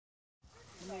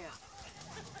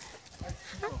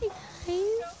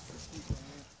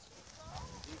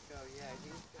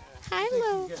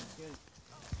Lulu.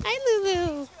 Hi, Lulu.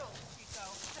 We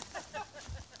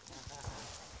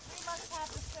must have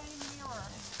the same mirror.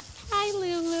 Hi,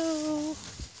 Lulu.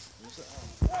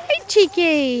 Hi,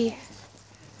 Cheeky.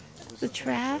 The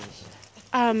trash?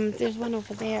 There's one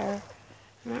over there.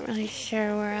 I'm not really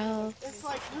sure where else. It's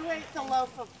like, who ate the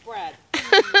loaf of bread?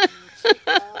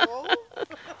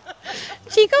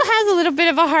 Chico has a little bit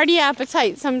of a hearty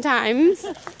appetite sometimes.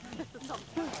 And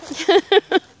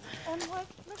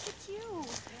look at you.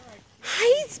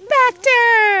 Hi,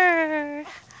 Spectre.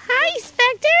 Hi,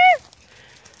 Spectre.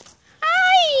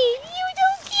 Hi. You're so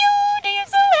cute. You're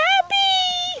so happy.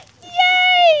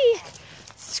 Yay.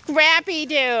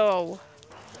 Scrappy-Doo.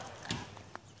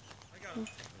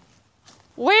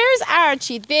 Where's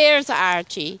Archie? There's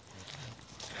Archie.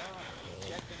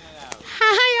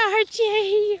 Hi,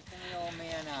 Archie.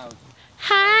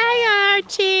 Hi,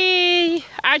 Archie.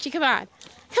 Archie, come on.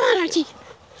 Come on, Archie.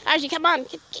 Archie, come on.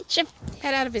 Get your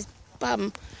head out of his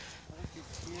bum.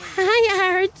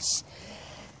 Hi, Arch.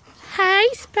 Hi,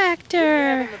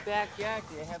 Spectre. In the backyard,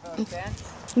 do you have a fence?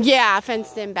 Yeah,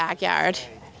 fenced-in backyard.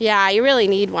 Yeah, you really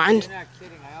need one. You're not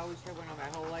kidding. I always had one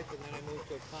my whole life, and then I moved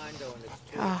to a condo, and it's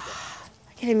too Oh,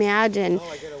 I can imagine. Oh,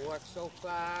 I gotta walk so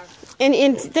far. And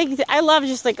I love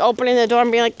just like opening the door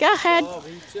and being like, go ahead. Oh,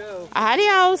 me too.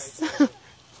 Adios.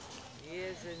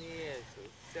 Years and years.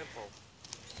 It's simple.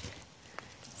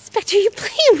 Spectre, you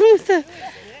playing with the...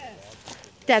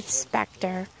 That's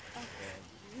Spectre.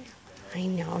 I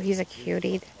know, he's a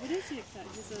cutie. What is he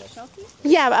exactly? He's a sheltie?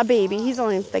 Yeah, a baby. He's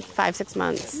only like 5-6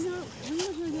 months. You know, we were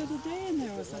here the other day and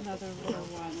there was another little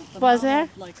one. Was there?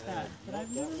 Like that, but I've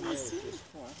never really seen it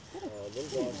before.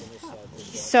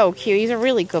 He's so cute. He's a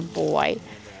really good boy.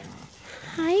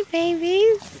 Hi,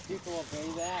 babies. People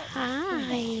obey that.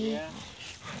 Hi. Yeah.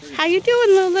 How you doing,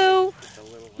 Lulu?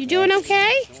 You doing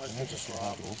okay?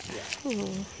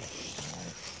 Oh.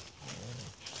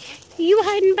 You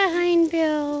hiding behind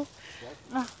Bill?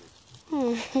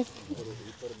 Oh.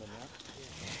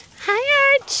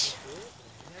 Hi, Arch.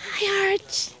 Hi,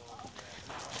 Arch.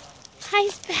 Hi,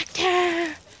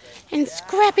 Spectre. And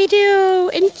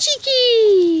Scrappy-Doo. And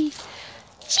Cheeky.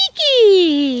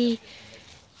 Cheeky.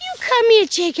 You come here,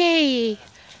 Cheeky.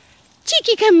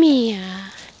 Cheeky, come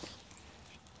here.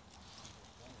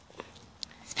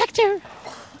 Spectre.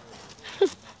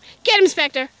 Get him,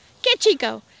 Spectre. Get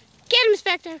Chico. Get him,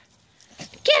 Spectre.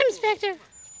 Get him, Spectre.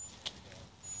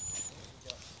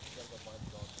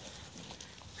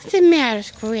 What's the matter,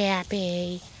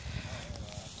 Scrappy?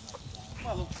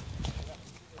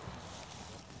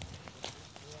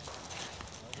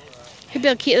 Hey,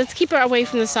 Bill, let's keep her away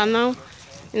from the sun, though,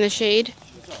 in the shade.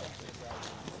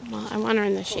 Well, I want her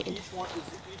in the shade. Each one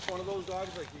of those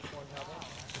dogs, like each one have one?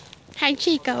 Hi,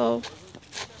 Chico. Oh,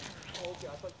 okay,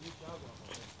 I thought each have one.